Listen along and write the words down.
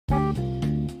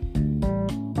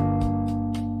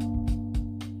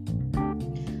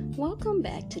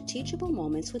welcome back to Teachable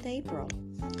Moments with April.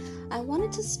 I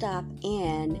wanted to stop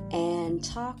in and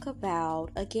talk about,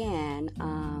 again,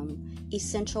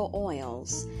 essential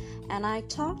oils. And I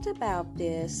talked about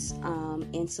this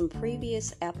in some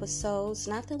previous episodes,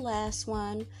 not the last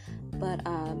one, but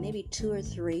maybe 2 or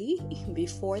 3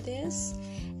 before this.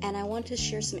 And I want to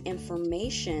share some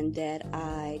information that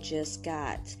I just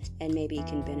got, and maybe it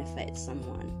can benefit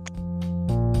someone.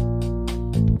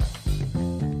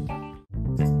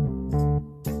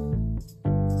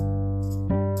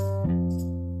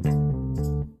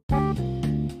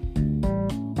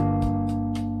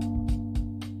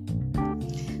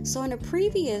 So in a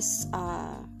previous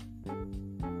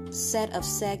set of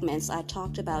segments, I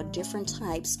talked about different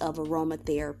types of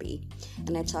aromatherapy,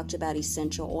 and I talked about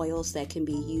essential oils that can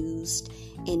be used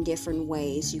in different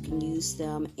ways. You can use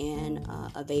them in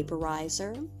a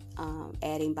vaporizer,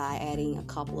 adding a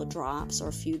couple of drops or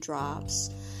a few drops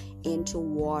into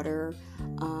water,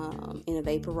 in a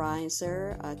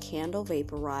vaporizer, a candle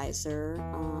vaporizer,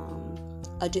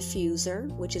 a diffuser,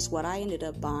 which is what I ended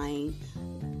up buying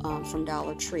from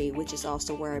Dollar Tree, which is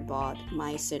also where I bought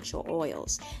my essential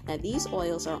oils. Now, these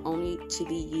oils are only to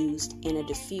be used in a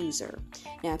diffuser.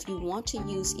 Now, if you want to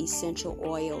use essential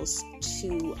oils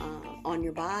on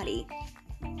your body,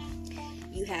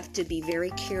 you have to be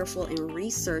very careful and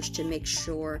research to make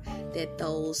sure that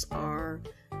those are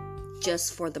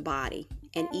just for the body.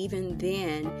 And even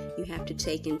then, you have to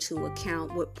take into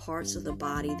account what parts of the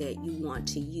body that you want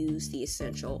to use the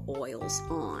essential oils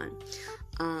on.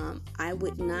 I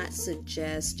would not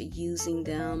suggest using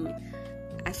them.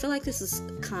 I feel like this is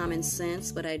common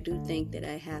sense, but I do think that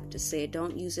I have to say it.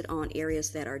 Don't use it on areas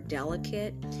that are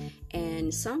delicate.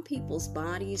 And some people's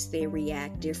bodies, they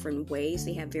react different ways.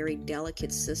 They have very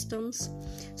delicate systems.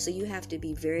 So you have to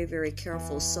be very, very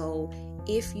careful. So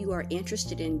if you are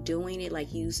interested in doing it,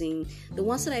 like using the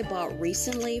ones that I bought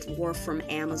recently were from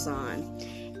Amazon.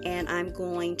 And I'm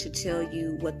going to tell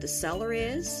you what the seller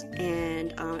is.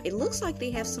 And it looks like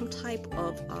they have some type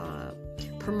of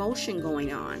promotion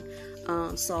going on.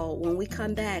 So when we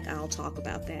come back, I'll talk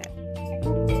about that.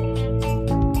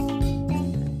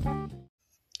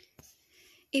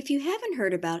 If you haven't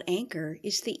heard about Anchor,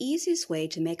 it's the easiest way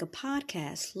to make a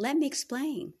podcast. Let me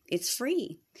explain. It's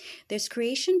free. There's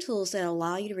creation tools that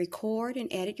allow you to record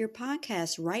and edit your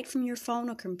podcast right from your phone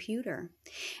or computer.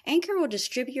 Anchor will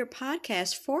distribute your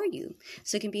podcast for you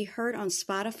so it can be heard on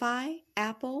Spotify,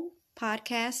 Apple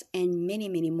Podcasts, and many,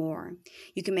 many more.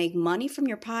 You can make money from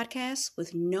your podcast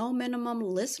with no minimum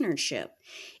listenership.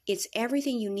 It's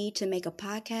everything you need to make a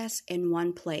podcast in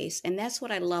one place, and that's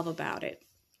what I love about it.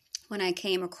 When I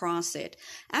came across it,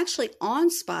 actually on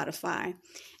Spotify,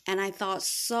 and I thought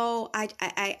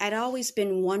I'd always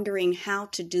been wondering how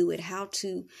to do it, how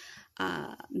to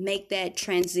make that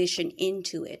transition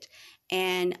into it.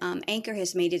 And Anchor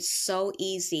has made it so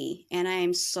easy, and I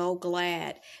am so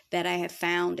glad that I have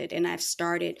found it, and I've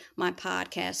started my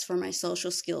podcast for my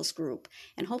social skills group,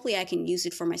 and hopefully I can use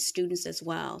it for my students as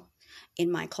well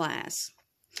in my class.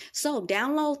 So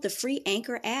download the free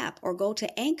Anchor app or go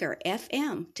to Anchor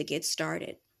FM to get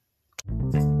started.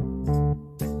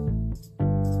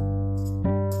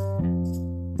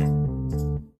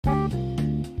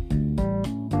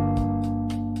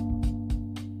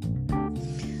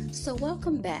 So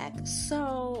welcome back.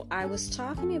 So I was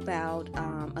talking about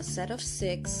a set of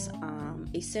 6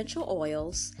 essential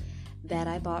oils that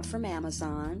I bought from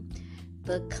Amazon.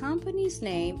 The company's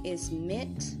name is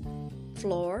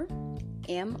MITFLOR.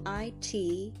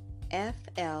 MITFLOR,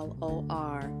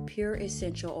 Pure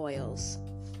Essential Oils.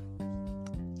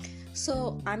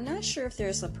 So I'm not sure if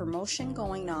there's a promotion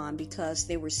going on because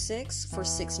they were 6 for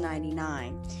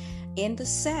 $6.99. In the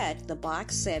set, the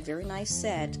box set, very nice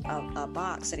set, a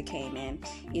box that it came in,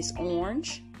 is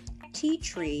orange, tea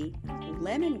tree,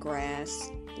 lemongrass,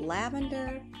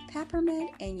 lavender,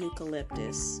 peppermint, and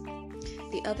eucalyptus.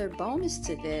 The other bonus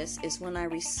to this is when I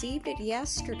received it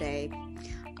yesterday,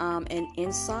 and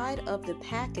inside of the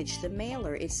package, the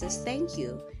mailer, it says, "Thank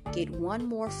you. Get one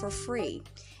more for free."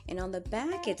 And on the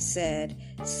back, it said,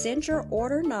 "Send your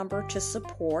order number to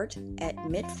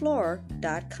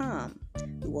support@mitflora.com.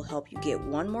 We will help you get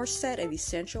one more set of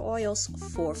essential oils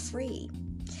for free."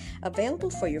 Available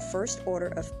for your first order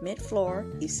of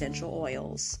MITFLOR essential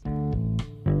oils.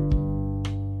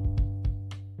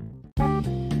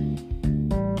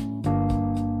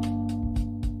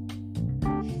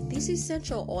 these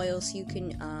essential oils you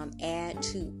can add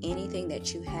to anything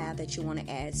that you have that you want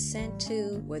to add scent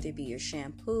to, whether it be your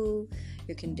shampoo,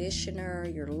 your conditioner,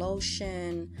 your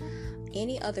lotion,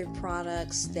 any other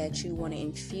products that you want to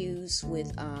infuse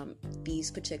with these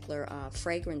particular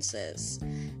fragrances.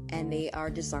 And they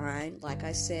are designed, like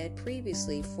I said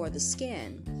previously, for the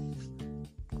skin.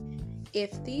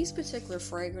 If these particular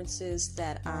fragrances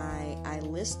that I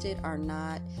listed are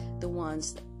not the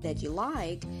ones that you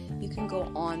like, you can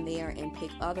go on there and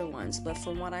pick other ones. But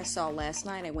from what I saw last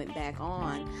night, I went back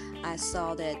on, I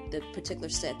saw that the particular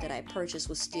set that I purchased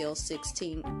was still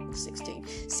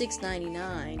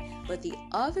 $6.99. But the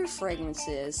other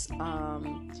fragrances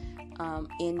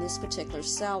in this particular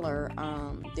seller,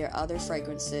 their other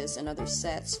fragrances and other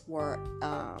sets were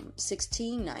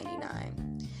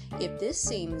 $16.99. If this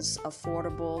seems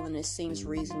affordable and it seems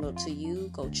reasonable to you,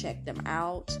 go check them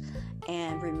out.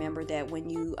 And remember that when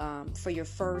you, for your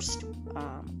first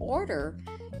order,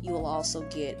 you will also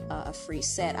get a free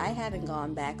set. I haven't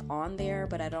gone back on there,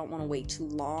 but I don't want to wait too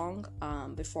long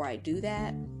before I do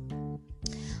that.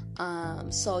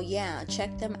 So yeah,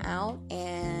 check them out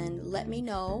and let me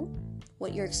know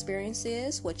what your experience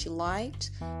is, what you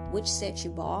liked, which set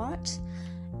you bought.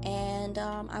 And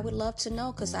I would love to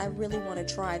know, because I really want to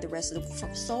try the rest of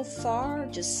them. So far,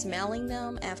 just smelling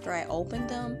them after I opened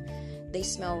them, they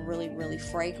smell really, really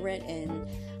fragrant, and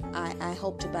I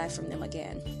hope to buy from them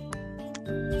again.